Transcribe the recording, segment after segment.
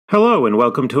Hello and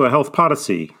welcome to A Health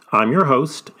Podyssey. I'm your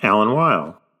host, Alan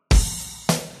Weil.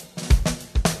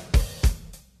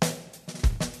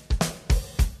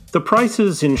 The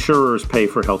prices insurers pay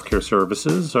for healthcare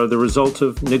services are the result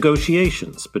of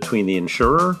negotiations between the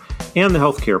insurer and the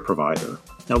healthcare provider.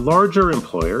 Now, larger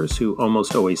employers who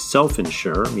almost always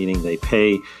self-insure, meaning they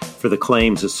pay for the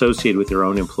claims associated with their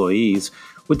own employees,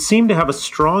 would seem to have a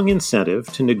strong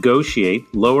incentive to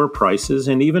negotiate lower prices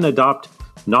and even adopt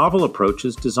novel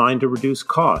approaches designed to reduce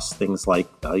costs, things like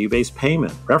value-based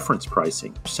payment, reference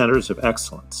pricing, centers of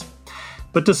excellence.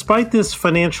 But despite this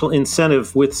financial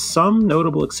incentive, with some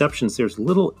notable exceptions, there's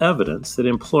little evidence that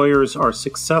employers are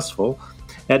successful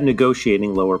at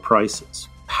negotiating lower prices.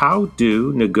 How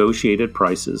do negotiated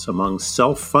prices among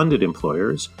self-funded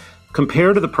employers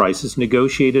compare to the prices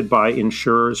negotiated by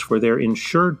insurers for their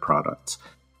insured products?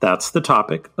 That's the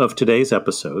topic of today's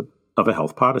episode of A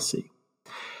Health Podyssey.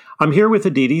 I'm here with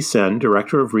Aditi Sen,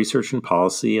 Director of Research and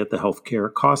Policy at the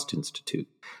Healthcare Cost Institute.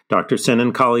 Dr. Sen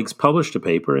and colleagues published a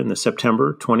paper in the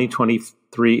September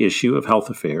 2023 issue of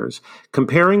Health Affairs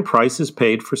comparing prices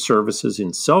paid for services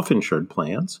in self-insured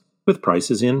plans with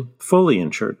prices in fully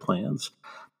insured plans.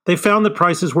 They found that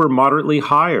prices were moderately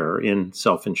higher in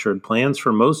self-insured plans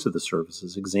for most of the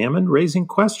services examined, raising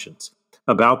questions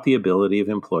about the ability of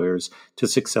employers to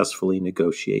successfully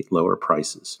negotiate lower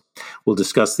prices. We'll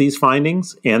discuss these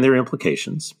findings and their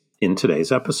implications in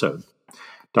today's episode.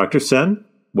 Dr. Sen,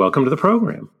 welcome to the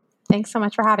program. Thanks so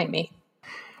much for having me.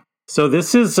 So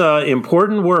this is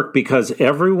important work because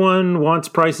everyone wants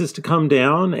prices to come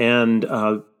down, and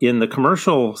in the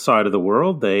commercial side of the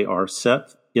world, they are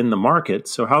set in the market.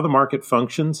 So how the market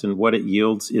functions and what it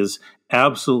yields is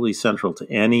absolutely central to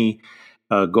any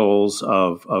goals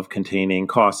of containing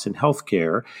costs in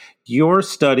healthcare. Your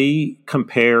study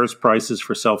compares prices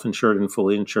for self-insured and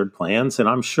fully insured plans, and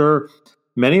I'm sure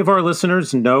many of our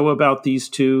listeners know about these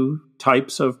two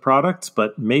types of products,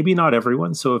 but maybe not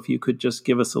everyone. So if you could just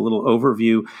give us a little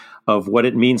overview of what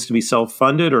it means to be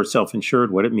self-funded or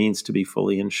self-insured, what it means to be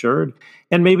fully insured,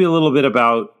 and maybe a little bit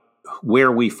about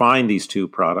where we find these two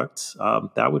products,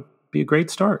 that would be a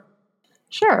great start.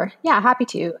 Sure. Yeah, happy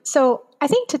to. So I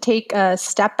think to take a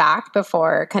step back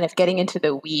before kind of getting into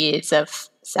the weeds of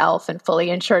self and fully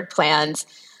insured plans,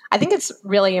 I think it's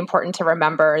really important to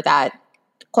remember that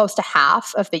close to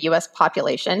half of the U.S.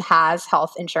 population has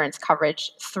health insurance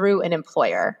coverage through an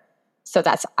employer. So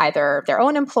that's either their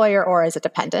own employer or as a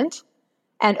dependent.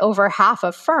 And over half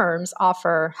of firms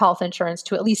offer health insurance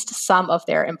to at least some of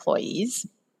their employees.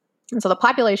 And so the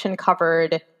population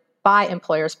covered by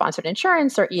employer-sponsored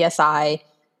insurance, or ESI,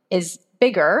 is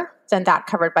bigger than that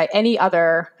covered by any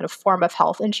other kind of form of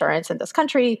health insurance in this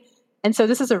country. And so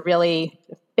this is a really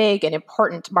big and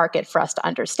important market for us to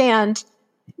understand.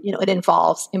 You know, it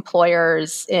involves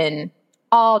employers in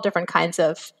all different kinds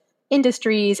of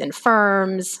industries and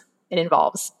firms. It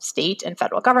involves state and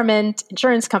federal government,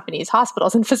 insurance companies,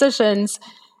 hospitals, and physicians.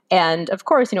 And of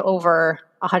course, over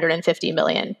 150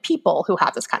 million people who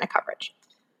have this kind of coverage.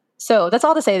 So that's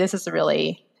all to say this is a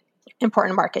really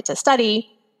important market to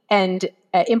study. And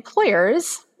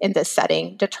employers in this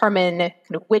setting determine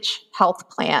kind of which health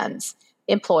plans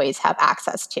employees have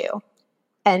access to.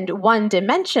 And one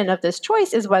dimension of this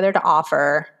choice is whether to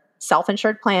offer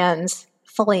self-insured plans,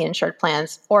 fully insured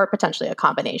plans, or potentially a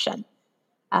combination.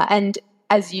 And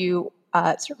as you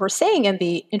sort of were saying in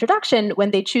the introduction,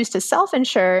 when they choose to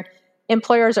self-insure,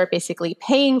 employers are basically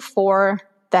paying for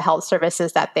the health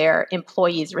services that their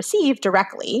employees receive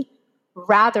directly,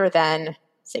 rather than,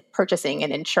 say, purchasing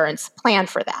an insurance plan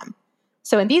for them.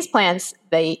 So in these plans,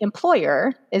 the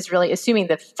employer is really assuming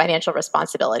the financial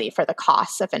responsibility for the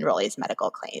costs of enrollees' medical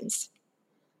claims.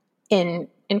 In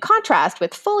contrast,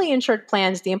 with fully insured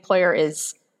plans, the employer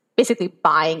is basically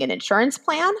buying an insurance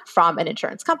plan from an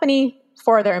insurance company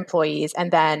for their employees,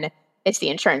 and then it's the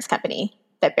insurance company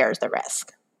that bears the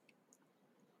risk.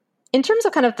 In terms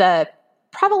of kind of the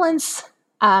prevalence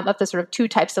of the sort of two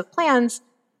types of plans,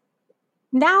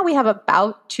 now we have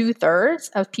about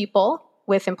 2/3 of people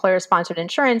with employer-sponsored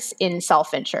insurance in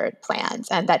self-insured plans,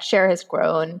 and that share has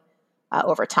grown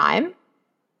over time.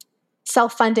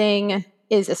 Self-funding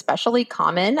is especially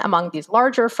common among these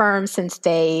larger firms since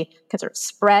they can sort of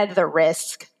spread the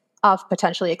risk of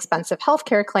potentially expensive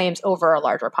healthcare claims over a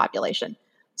larger population.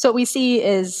 So what we see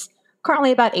is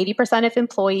currently about 80% of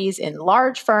employees in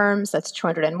large firms, that's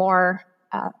 200 and more,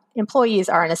 employees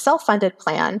are in a self-funded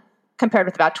plan, compared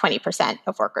with about 20%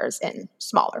 of workers in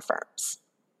smaller firms.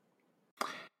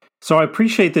 So I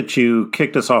appreciate that you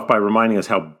kicked us off by reminding us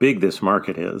how big this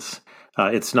market is.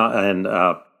 It's not, and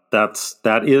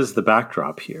that is the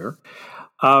backdrop here.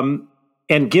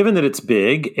 And given that it's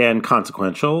big and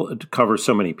consequential, it covers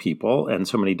so many people and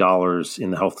so many dollars in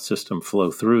the health system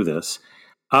flow through this,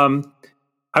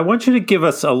 I want you to give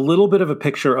us a little bit of a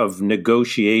picture of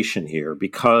negotiation here,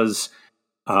 because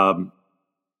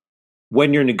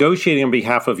when you're negotiating on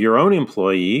behalf of your own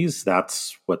employees,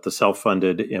 that's what the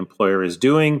self-funded employer is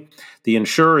doing. The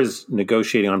insurer is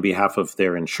negotiating on behalf of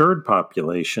their insured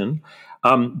population.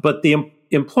 But the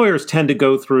employers tend to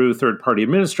go through third-party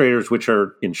administrators, which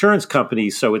are insurance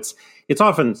companies. So it's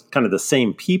often kind of the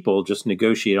same people just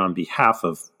negotiate on behalf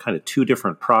of kind of two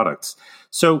different products.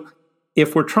 So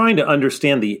if we're trying to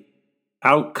understand the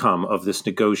outcome of this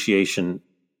negotiation,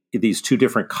 these two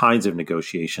different kinds of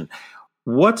negotiation,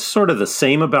 what's sort of the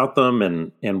same about them,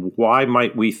 and why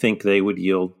might we think they would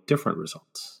yield different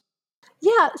results?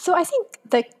 Yeah, so I think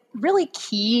the really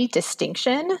key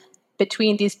distinction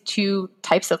between these two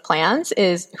types of plans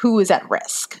is who is at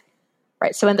risk,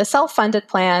 right? So in the self-funded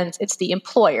plans, it's the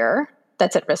employer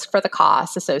that's at risk for the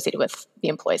costs associated with the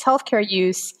employee's healthcare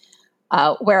use,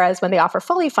 whereas when they offer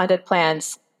fully funded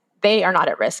plans, they are not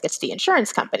at risk. It's the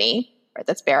insurance company, right,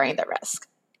 that's bearing the risk.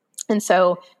 And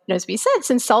so, as we said,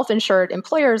 since self-insured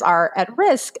employers are at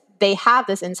risk, they have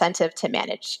this incentive to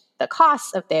manage the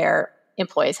costs of their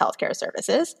employees' healthcare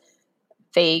services.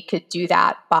 They could do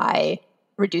that by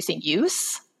reducing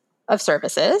use of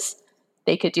services.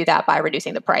 They could do that by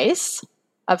reducing the price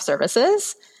of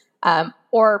services,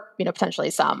 or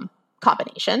potentially some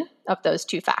combination of those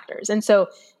two factors. And so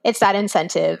it's that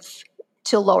incentive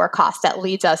to lower costs that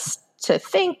leads us to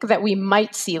think that we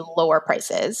might see lower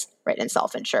prices, right, in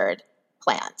self-insured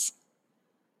plans.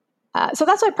 So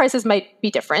that's why prices might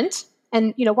be different.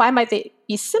 And why might they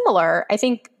be similar? I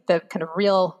think the kind of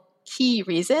real key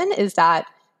reason is that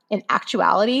in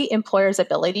actuality, employers'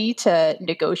 ability to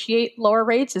negotiate lower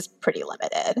rates is pretty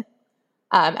limited.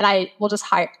 And I will just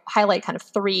highlight kind of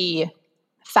three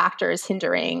factors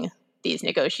hindering these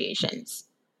negotiations.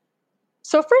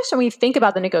 So first, when we think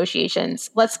about the negotiations,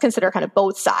 let's consider kind of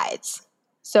both sides.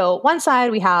 So one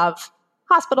side, we have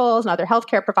hospitals and other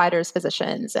healthcare providers,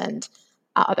 physicians, and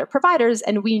other providers.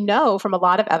 And we know from a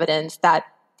lot of evidence that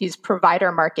these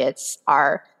provider markets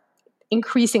are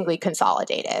increasingly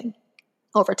consolidated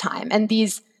over time. And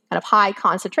these kind of high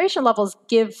concentration levels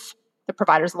give the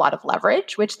providers a lot of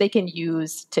leverage, which they can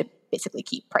use to basically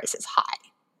keep prices high.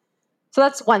 So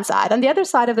that's one side. On the other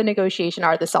side of the negotiation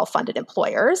are the self-funded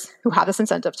employers who have this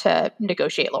incentive to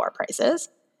negotiate lower prices.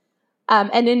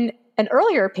 And in an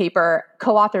earlier paper,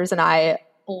 co-authors and I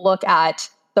look at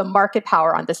the market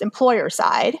power on this employer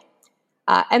side.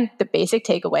 And the basic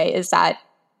takeaway is that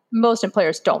most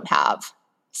employers don't have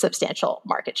substantial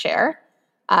market share,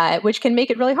 which can make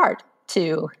it really hard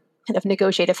to kind of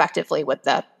negotiate effectively with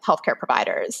the healthcare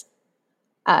providers.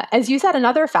 As you said,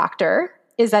 another factor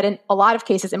is that in a lot of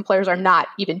cases, employers are not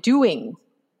even doing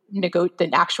the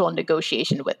actual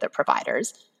negotiation with the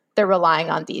providers. They're relying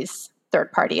on these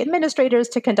third-party administrators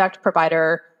to conduct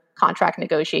provider contract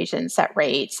negotiations, set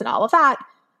rates, and all of that.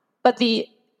 But the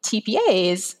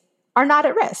TPAs are not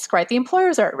at risk, right? The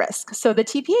employers are at risk. So the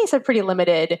TPAs have pretty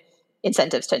limited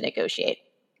incentives to negotiate.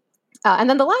 And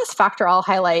then the last factor I'll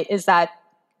highlight is that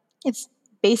it's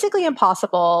basically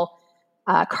impossible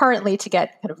currently to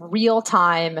get kind of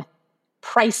real-time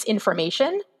price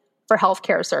information for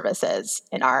healthcare services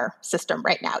in our system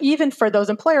right now, even for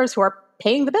those employers who are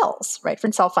paying the bills, right,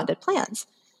 for self-funded plans.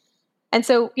 And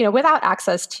so, without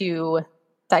access to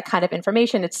that kind of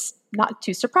information, it's not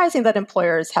too surprising that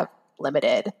employers have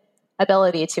limited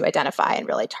ability to identify and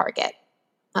really target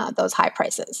those high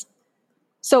prices.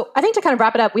 So I think to kind of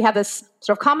wrap it up, we have this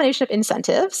sort of combination of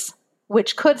incentives,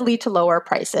 which could lead to lower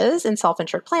prices in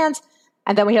self-insured plans.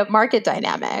 And then we have market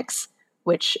dynamics,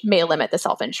 which may limit the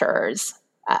self-insurer's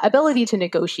ability to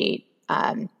negotiate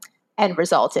and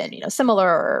result in similar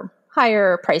or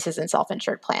higher prices in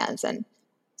self-insured plans. And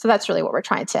so that's really what we're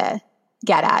trying to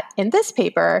get at in this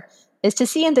paper, is to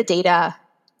see in the data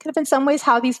kind of in some ways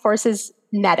how these forces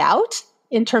net out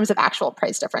in terms of actual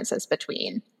price differences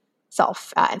between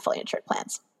self and fully insured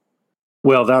plans.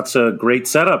 Well, that's a great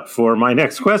setup for my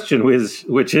next question,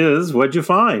 which is, what'd you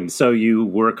find? So you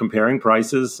were comparing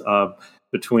prices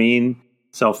between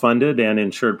self-funded and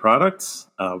insured products.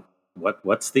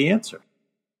 What's the answer?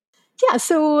 Yeah,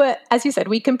 so as you said,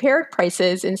 we compared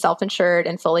prices in self-insured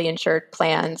and fully insured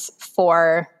plans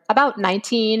for about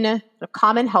 19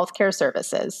 common healthcare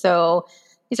services. So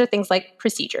these are things like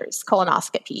procedures,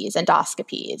 colonoscopies,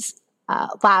 endoscopies,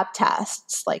 lab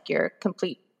tests, like your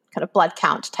complete kind of blood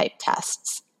count type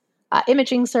tests,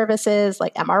 imaging services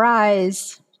like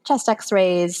MRIs, chest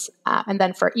x-rays, and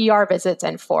then for ER visits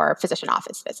and for physician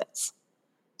office visits.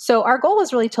 So our goal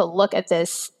was really to look at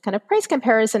this kind of price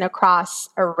comparison across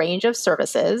a range of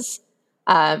services.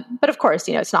 But of course,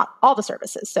 it's not all the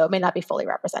services, so it may not be fully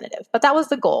representative. But that was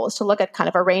the goal, is to look at kind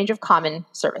of a range of common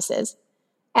services.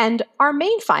 And our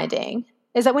main finding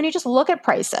is that when you just look at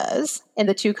prices in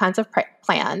the two kinds of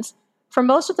plans, for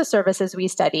most of the services we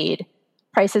studied,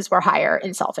 prices were higher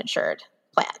in self-insured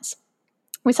plans.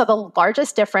 We saw the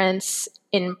largest difference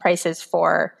in prices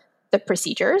for the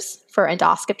procedures, for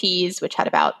endoscopies, which had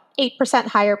about 8%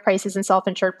 higher prices in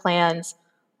self-insured plans,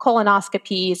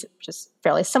 colonoscopies, which is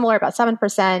fairly similar, about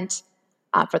 7%,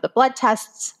 for the blood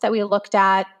tests that we looked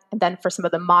at, and then for some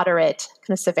of the moderate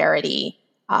kind of severity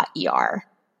ER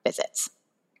visits.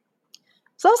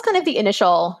 So that was kind of the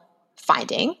initial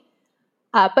finding.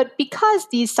 But because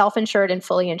these self-insured and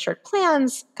fully insured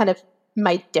plans kind of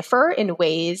might differ in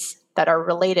ways that are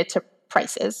related to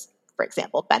prices, for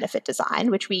example, benefit design,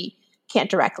 which we can't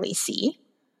directly see,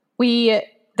 we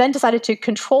then decided to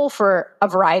control for a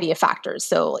variety of factors.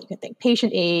 So you can think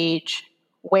patient age,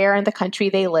 where in the country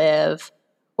they live,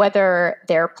 whether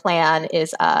their plan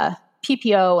is a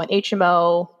PPO, an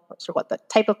HMO, or what the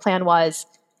type of plan was.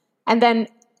 And then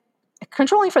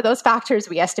controlling for those factors,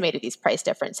 we estimated these price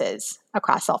differences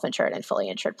across self-insured and fully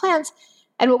insured plans.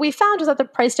 And what we found was that the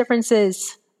price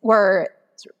differences were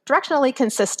directionally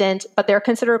consistent, but they're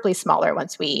considerably smaller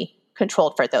once we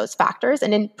controlled for those factors.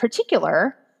 And in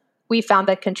particular, we found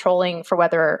that controlling for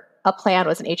whether a plan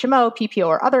was an HMO, PPO,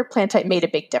 or other plan type made a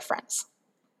big difference.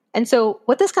 And so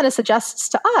what this kind of suggests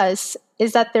to us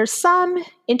is that there's some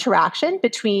interaction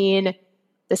between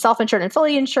the self-insured and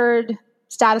fully insured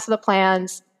status of the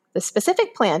plans, the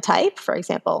specific plan type, for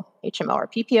example, HMO or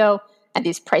PPO, and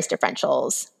these price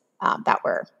differentials that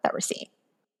we're seeing.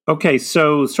 Okay,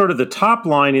 so sort of the top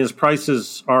line is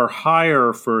prices are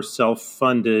higher for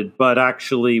self-funded, but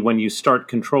actually when you start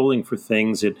controlling for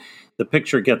things, the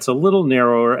picture gets a little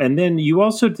narrower. And then you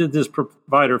also did this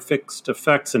provider fixed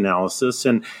effects analysis.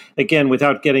 And again,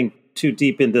 without getting too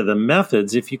deep into the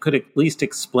methods, if you could at least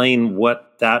explain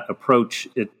what that approach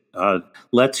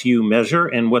lets you measure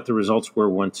and what the results were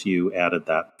once you added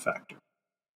that factor.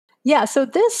 Yeah, so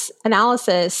this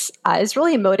analysis is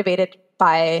really motivated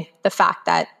by the fact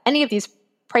that any of these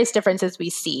price differences we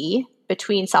see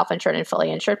between self-insured and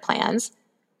fully insured plans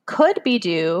could be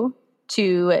due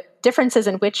to differences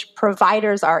in which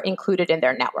providers are included in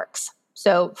their networks.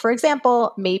 So, for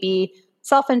example, maybe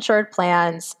self-insured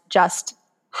plans just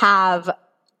have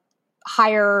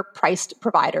higher priced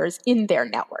providers in their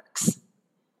networks.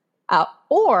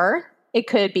 Or it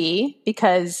could be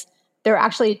because there are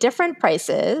actually different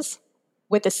prices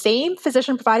with the same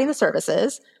physician providing the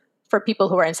services for people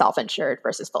who are in self-insured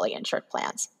versus fully insured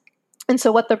plans. And so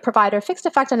what the provider fixed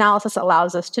effect analysis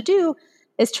allows us to do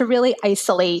is to really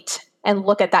isolate and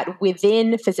look at that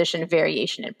within physician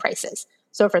variation in prices.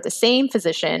 So for the same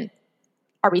physician,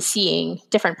 are we seeing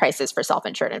different prices for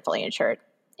self-insured and fully insured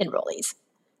enrollees?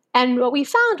 And what we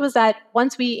found was that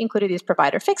once we included these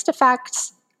provider fixed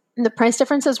effects, the price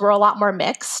differences were a lot more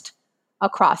mixed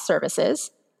across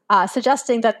services,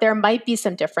 suggesting that there might be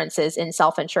some differences in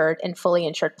self-insured and fully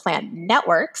insured plan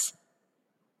networks,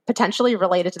 potentially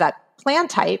related to that plan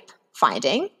type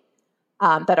finding,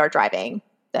 that are driving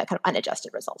the kind of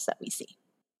unadjusted results that we see.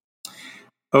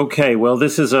 Okay, well,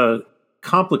 this is a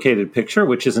complicated picture,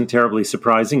 which isn't terribly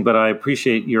surprising, but I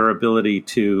appreciate your ability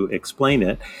to explain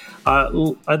it.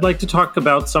 I'd like to talk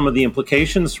about some of the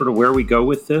implications, sort of where we go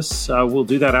with this. We'll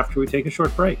do that after we take a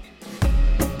short break.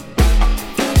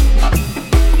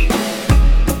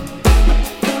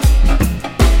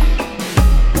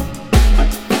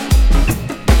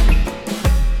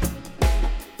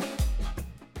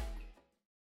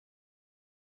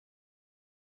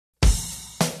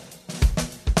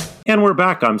 And we're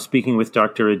back. I'm speaking with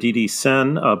Dr. Aditi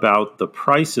Sen about the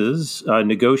prices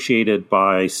negotiated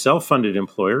by self-funded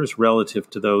employers relative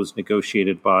to those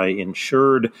negotiated by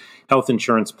insured health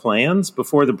insurance plans.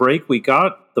 Before the break, we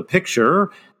got the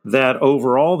picture that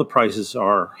overall the prices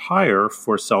are higher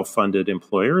for self-funded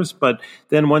employers. But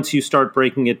then once you start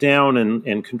breaking it down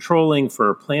and controlling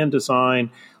for plan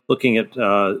design, looking at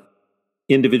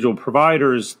individual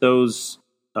providers, those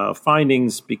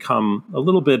findings become a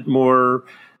little bit more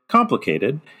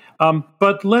complicated.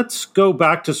 But let's go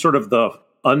back to sort of the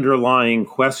underlying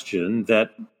question that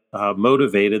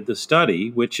motivated the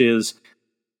study, which is,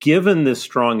 given this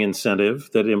strong incentive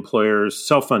that employers,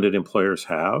 self-funded employers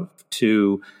have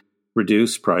to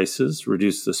reduce prices,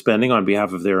 reduce the spending on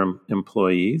behalf of their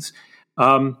employees,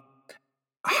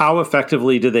 how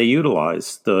effectively do they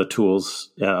utilize the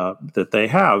tools that they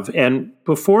have? And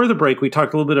before the break,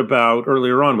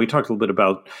 earlier on, we talked a little bit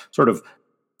about sort of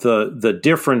the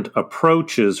different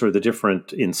approaches or the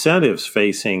different incentives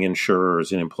facing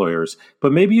insurers and employers.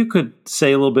 But maybe you could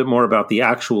say a little bit more about the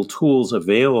actual tools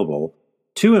available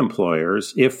to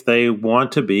employers if they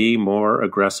want to be more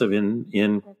aggressive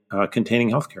in containing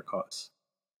healthcare costs.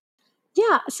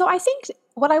 Yeah, so I think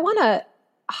what I want to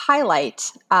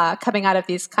highlight coming out of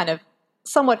these kind of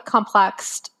somewhat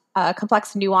complex,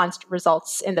 nuanced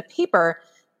results in the paper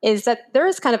is that there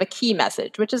is kind of a key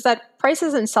message, which is that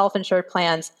prices in self-insured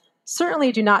plans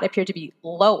certainly do not appear to be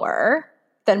lower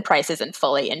than prices in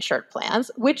fully insured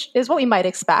plans, which is what we might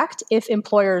expect if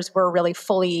employers were really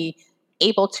fully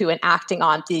able to and acting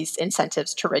on these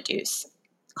incentives to reduce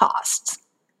costs.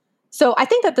 So I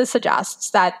think that this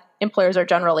suggests that employers are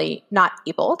generally not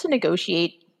able to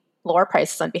negotiate lower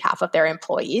prices on behalf of their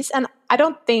employees. And I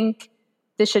don't think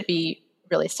this should be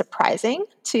really surprising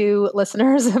to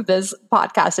listeners of this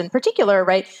podcast in particular,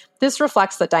 right? This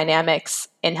reflects the dynamics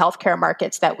in healthcare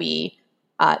markets that we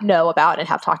know about and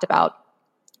have talked about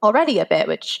already a bit,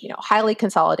 which, highly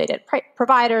consolidated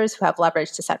providers who have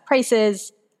leverage to set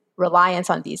prices, reliance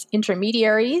on these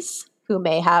intermediaries who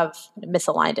may have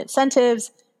misaligned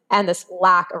incentives, and this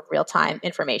lack of real-time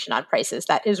information on prices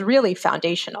that is really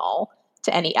foundational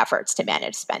to any efforts to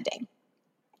manage spending.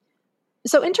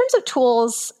 So in terms of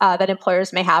tools that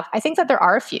employers may have, I think that there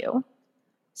are a few.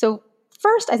 So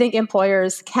first, I think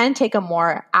employers can take a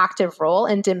more active role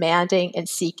in demanding and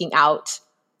seeking out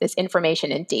this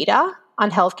information and data on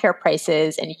healthcare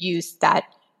prices and use that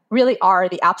really are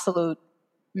the absolute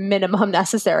minimum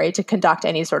necessary to conduct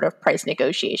any sort of price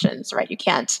negotiations, right? You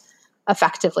can't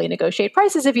effectively negotiate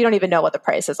prices if you don't even know what the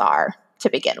prices are to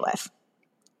begin with.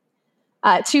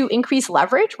 To increase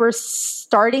leverage, we're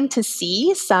starting to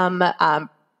see some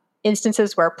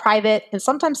instances where private and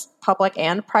sometimes public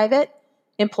and private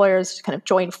employers kind of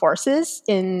join forces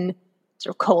in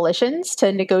sort of coalitions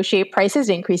to negotiate prices.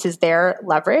 It increases their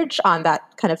leverage on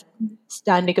that kind of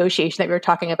negotiation that we were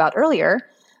talking about earlier.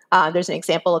 There's an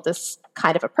example of this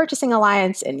kind of a purchasing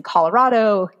alliance in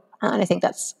Colorado, and I think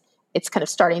it's kind of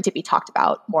starting to be talked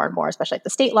about more and more, especially at the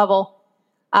state level.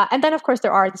 And then, of course,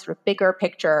 there are these sort of bigger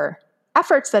picture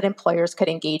efforts that employers could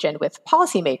engage in with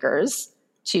policymakers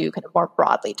to kind of more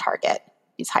broadly target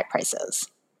these high prices.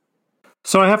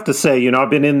 So I have to say, I've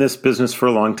been in this business for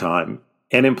a long time,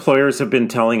 and employers have been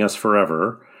telling us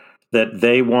forever that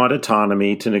they want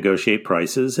autonomy to negotiate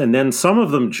prices. And then some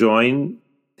of them join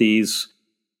these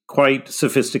quite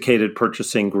sophisticated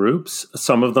purchasing groups.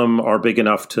 Some of them are big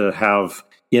enough to have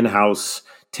in-house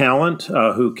talent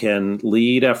who can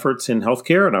lead efforts in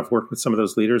healthcare. And I've worked with some of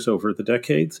those leaders over the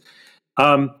decades.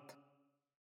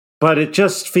 But it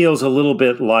just feels a little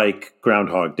bit like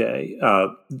Groundhog Day.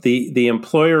 The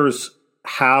employers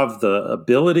have the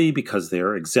ability, because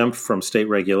they're exempt from state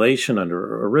regulation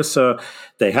under ERISA,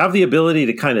 they have the ability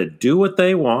to kind of do what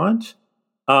they want,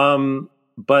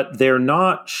 but they're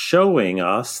not showing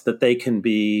us that they can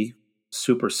be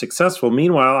super successful.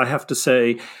 Meanwhile, I have to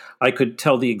say, I could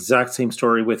tell the exact same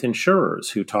story with insurers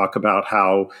who talk about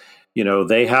how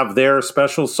they have their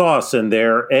special sauce and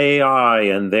their AI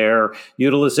and their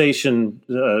utilization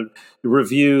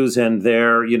reviews and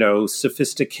their,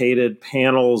 sophisticated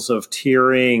panels of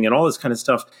tiering and all this kind of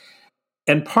stuff.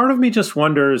 And part of me just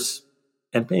wonders,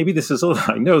 and maybe this is,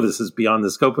 I know this is beyond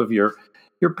the scope of your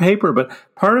paper, but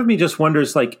part of me just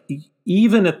wonders, like,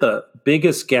 even at the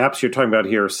biggest gaps you're talking about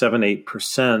here,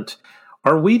 7-8%,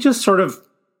 are we just sort of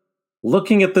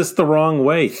looking at this the wrong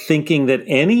way, thinking that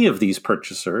any of these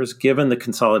purchasers, given the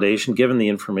consolidation, given the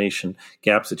information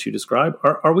gaps that you describe,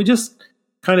 are we just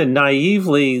kind of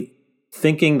naively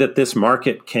thinking that this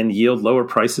market can yield lower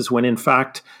prices when in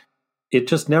fact it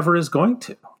just never is going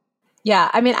to?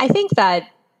 Yeah, I mean, I think that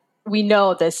we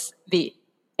know the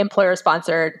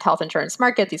employer-sponsored health insurance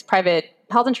market, these private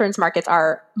health insurance markets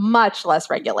are much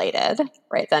less regulated,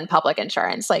 right, than public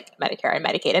insurance like Medicare and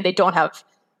Medicaid, and they don't have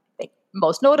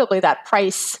most notably that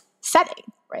price setting,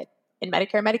 right? In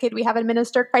Medicare and Medicaid, we have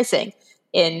administered pricing.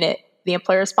 In the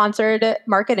employer-sponsored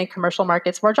market and commercial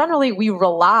markets, more generally, we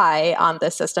rely on the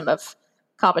system of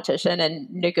competition and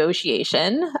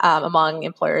negotiation among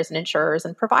employers and insurers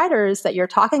and providers that you're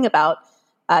talking about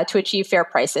to achieve fair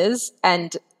prices.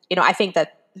 And, I think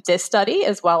that this study,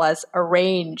 as well as a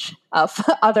range of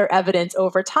other evidence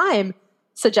over time,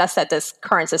 suggests that this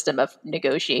current system of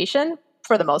negotiation,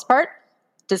 for the most part,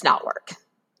 does not work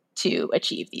to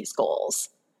achieve these goals,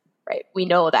 right? We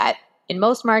know that in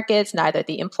most markets, neither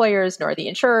the employers nor the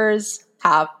insurers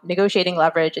have negotiating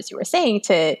leverage, as you were saying,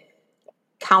 to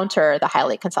counter the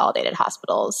highly consolidated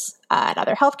hospitals and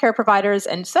other healthcare providers.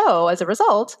 And so, as a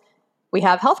result, we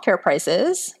have healthcare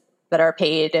prices that are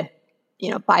paid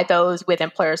by those with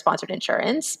employer-sponsored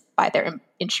insurance, by their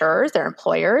insurers, their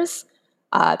employers,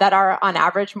 that are on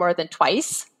average more than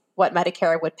twice what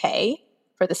Medicare would pay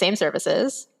for the same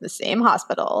services, the same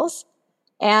hospitals.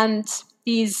 And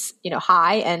these,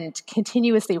 high and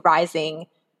continuously rising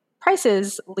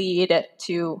prices lead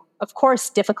to, of course,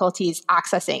 difficulties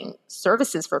accessing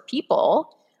services for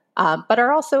people, but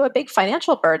are also a big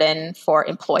financial burden for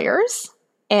employers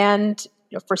and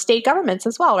for state governments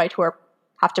as well, right, who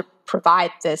have to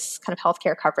provide this kind of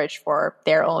healthcare coverage for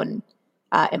their own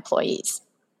employees.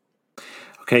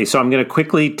 Okay, so I'm going to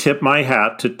quickly tip my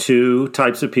hat to two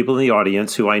types of people in the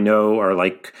audience who I know are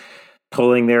like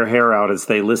pulling their hair out as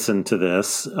they listen to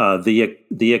this.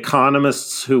 The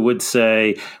economists who would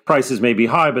say prices may be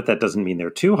high, but that doesn't mean they're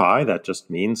too high. That just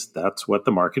means that's what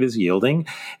the market is yielding.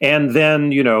 And then,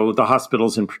 the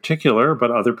hospitals in particular,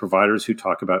 but other providers who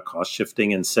talk about cost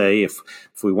shifting and say if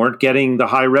we weren't getting the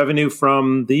high revenue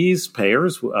from these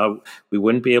payers, we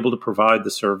wouldn't be able to provide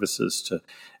the services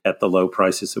at the low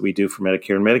prices that we do for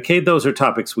Medicare and Medicaid. Those are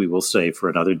topics we will save for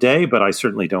another day, but I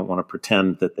certainly don't want to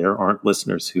pretend that there aren't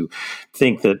listeners who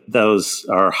think that those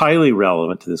are highly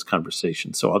relevant to this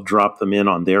conversation. So I'll drop them in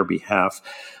on their behalf.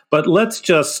 But let's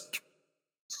just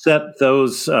set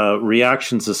those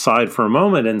reactions aside for a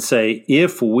moment and say,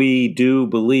 if we do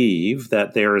believe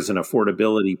that there is an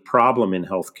affordability problem in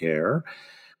healthcare,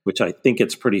 which I think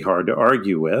it's pretty hard to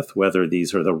argue with, whether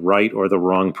these are the right or the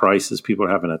wrong prices. People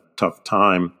are having a tough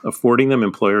time affording them.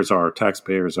 Employers are,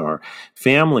 taxpayers are,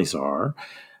 families are.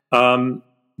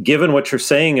 Given what you're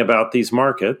saying about these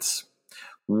markets,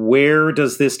 where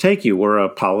does this take you? We're a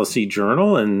policy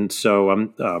journal, and so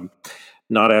I'm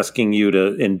not asking you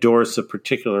to endorse a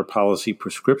particular policy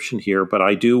prescription here, but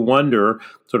I do wonder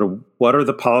sort of what are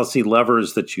the policy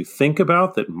levers that you think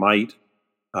about that might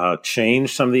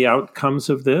change some of the outcomes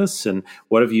of this? And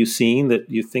what have you seen that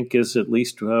you think is at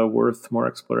least worth more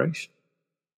exploration?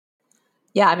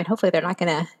 Yeah, I mean, hopefully they're not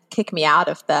going to kick me out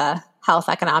of the Health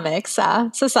Economics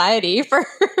Society for.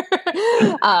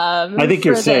 I think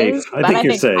you're safe. I think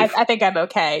you're safe. I think I'm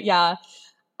okay. Yeah.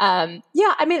 I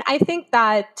mean, I think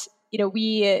that,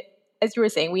 we, as you were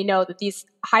saying, we know that these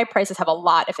high prices have a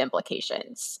lot of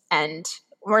implications, and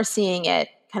we're seeing it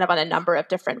kind of on a number of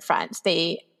different fronts.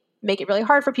 They make it really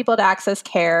hard for people to access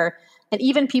care. And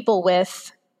even people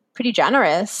with pretty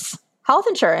generous health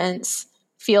insurance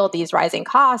feel these rising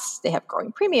costs. They have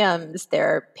growing premiums.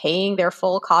 They're paying their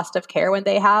full cost of care when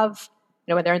they have,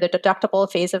 when they're in the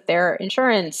deductible phase of their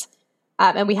insurance.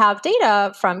 And we have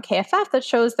data from KFF that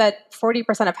shows that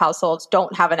 40% of households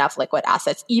don't have enough liquid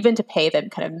assets even to pay them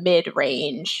kind of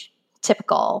mid-range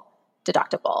typical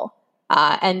deductible.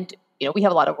 And we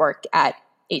have a lot of work at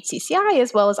HCCI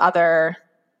as well as other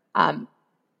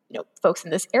folks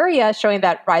in this area showing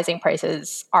that rising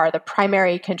prices are the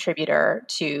primary contributor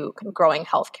to growing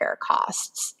healthcare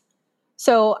costs.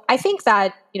 So I think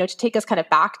that, to take us kind of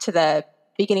back to the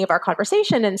beginning of our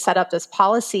conversation and set up this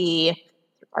policy,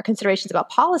 our considerations about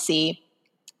policy,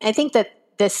 I think that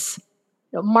this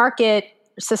market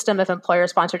system of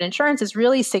employer-sponsored insurance is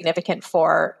really significant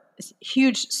for this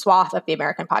huge swath of the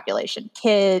American population,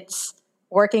 kids,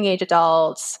 working age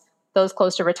adults, those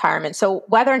close to retirement. So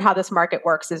whether and how this market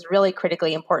works is really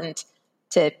critically important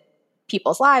to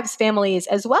people's lives, families,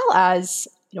 as well as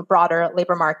broader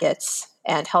labor markets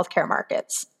and healthcare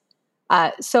markets.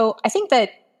 So I think that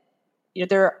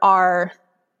there are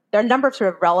a number of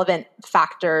sort of relevant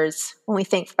factors when we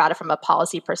think about it from a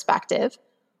policy perspective.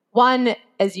 One,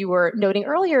 as you were noting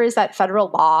earlier, is that federal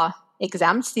law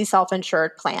exempts these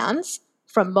self-insured plans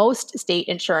from most state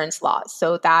insurance laws.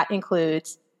 So that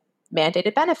includes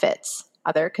mandated benefits,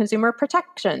 other consumer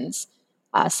protections,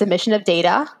 submission of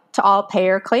data to all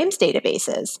payer claims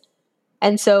databases.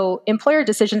 And so employer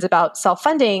decisions about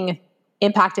self-funding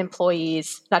impact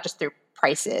employees, not just through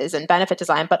prices and benefit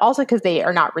design, but also because they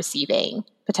are not receiving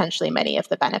potentially many of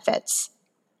the benefits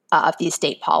of these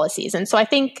state policies. And so I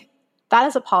think that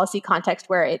is a policy context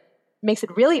where it makes it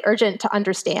really urgent to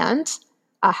understand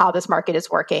how this market is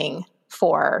working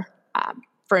for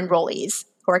enrollees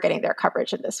who are getting their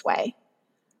coverage in this way.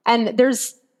 And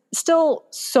there's still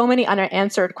so many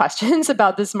unanswered questions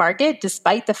about this market,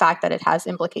 despite the fact that it has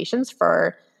implications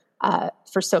for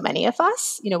so many of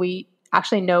us. We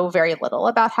actually know very little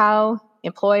about how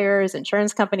employers,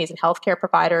 insurance companies, and healthcare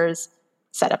providers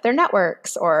set up their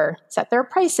networks or set their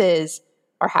prices,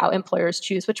 or how employers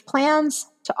choose which plans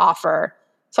to offer.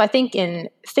 So I think in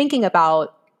thinking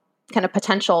about kind of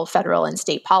potential federal and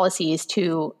state policies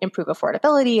to improve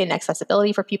affordability and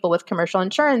accessibility for people with commercial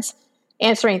insurance,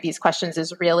 answering these questions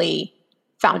is really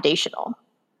foundational.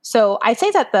 So I'd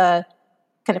say that the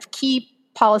kind of key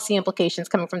policy implications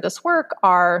coming from this work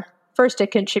are first to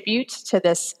contribute to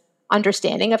this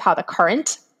understanding of how the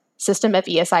current system of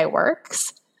ESI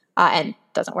works and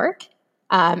doesn't work,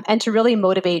 and to really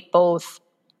motivate both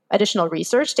additional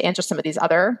research to answer some of these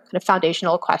other kind of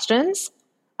foundational questions,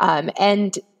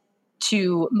 and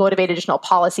to motivate additional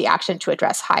policy action to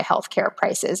address high healthcare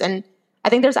prices. And I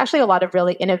think there's actually a lot of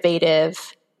really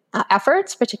innovative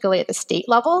efforts, particularly at the state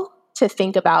level, to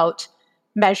think about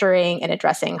measuring and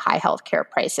addressing high healthcare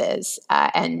prices,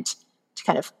 and to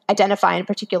kind of identify in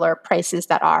particular prices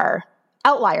that are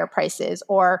outlier prices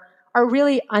or are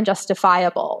really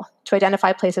unjustifiable, to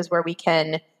identify places where we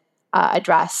can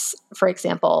address, for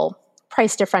example,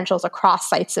 price differentials across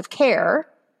sites of care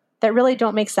that really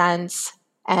don't make sense,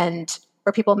 and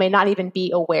where people may not even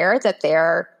be aware that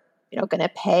they're going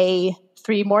to pay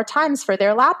 3 more times for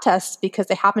their lab tests because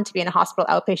they happen to be in a hospital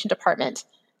outpatient department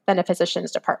than a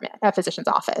physician's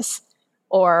office,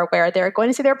 or where they're going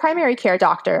to see their primary care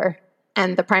doctor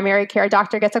and the primary care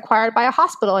doctor gets acquired by a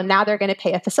hospital and now they're going to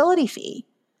pay a facility fee.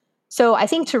 So I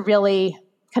think to really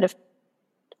kind of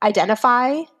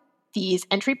identify these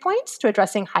entry points to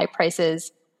addressing high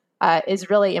prices is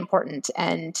really important,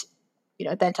 and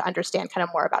then to understand kind of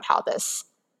more about how this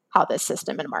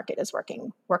system and market is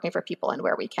working for people and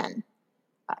where we can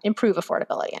improve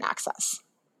affordability and access.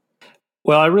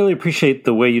 Well, I really appreciate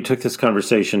the way you took this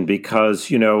conversation because,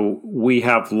 we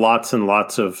have lots and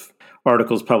lots of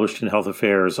articles published in Health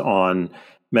Affairs on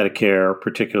Medicare,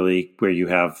 particularly where you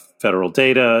have federal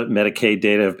data. Medicaid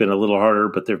data have been a little harder,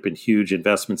 but there have been huge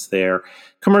investments there.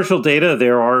 Commercial data,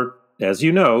 there are, as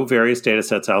you know, various data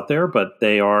sets out there, but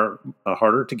they are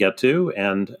harder to get to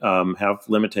and have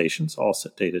limitations. All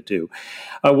set data do.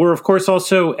 We're, of course,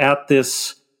 also at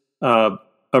this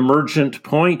emergent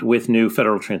point with new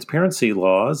federal transparency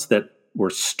laws that we're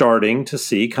starting to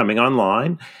see coming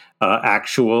online,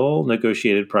 actual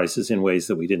negotiated prices in ways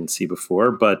that we didn't see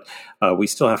before. But we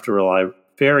still have to rely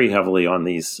very heavily on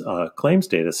these claims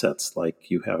data sets like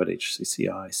you have at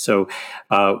HCCI. So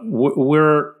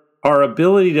our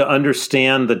ability to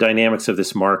understand the dynamics of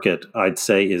this market, I'd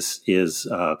say, is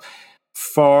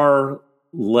far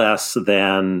less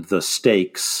than the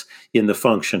stakes in the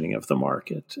functioning of the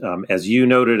market. As you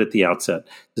noted at the outset,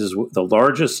 this is the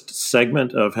largest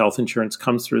segment of health insurance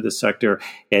comes through this sector,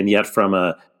 and yet from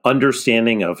a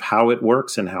understanding of how it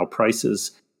works and how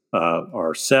prices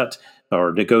are set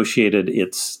or negotiated,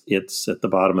 it's at the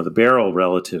bottom of the barrel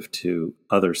relative to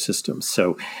other systems.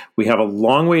 So we have a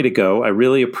long way to go. I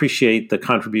really appreciate the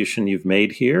contribution you've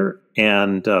made here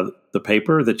and the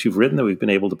paper that you've written that we've been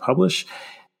able to publish.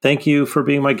 Thank you for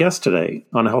being my guest today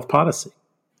on Health Policy.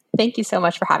 Thank you so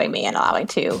much for having me and allowing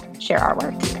to share our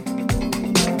work.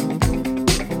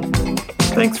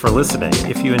 Thanks for listening.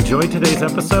 If you enjoyed today's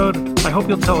episode, I hope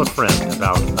you'll tell a friend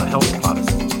about a Health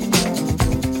Policy.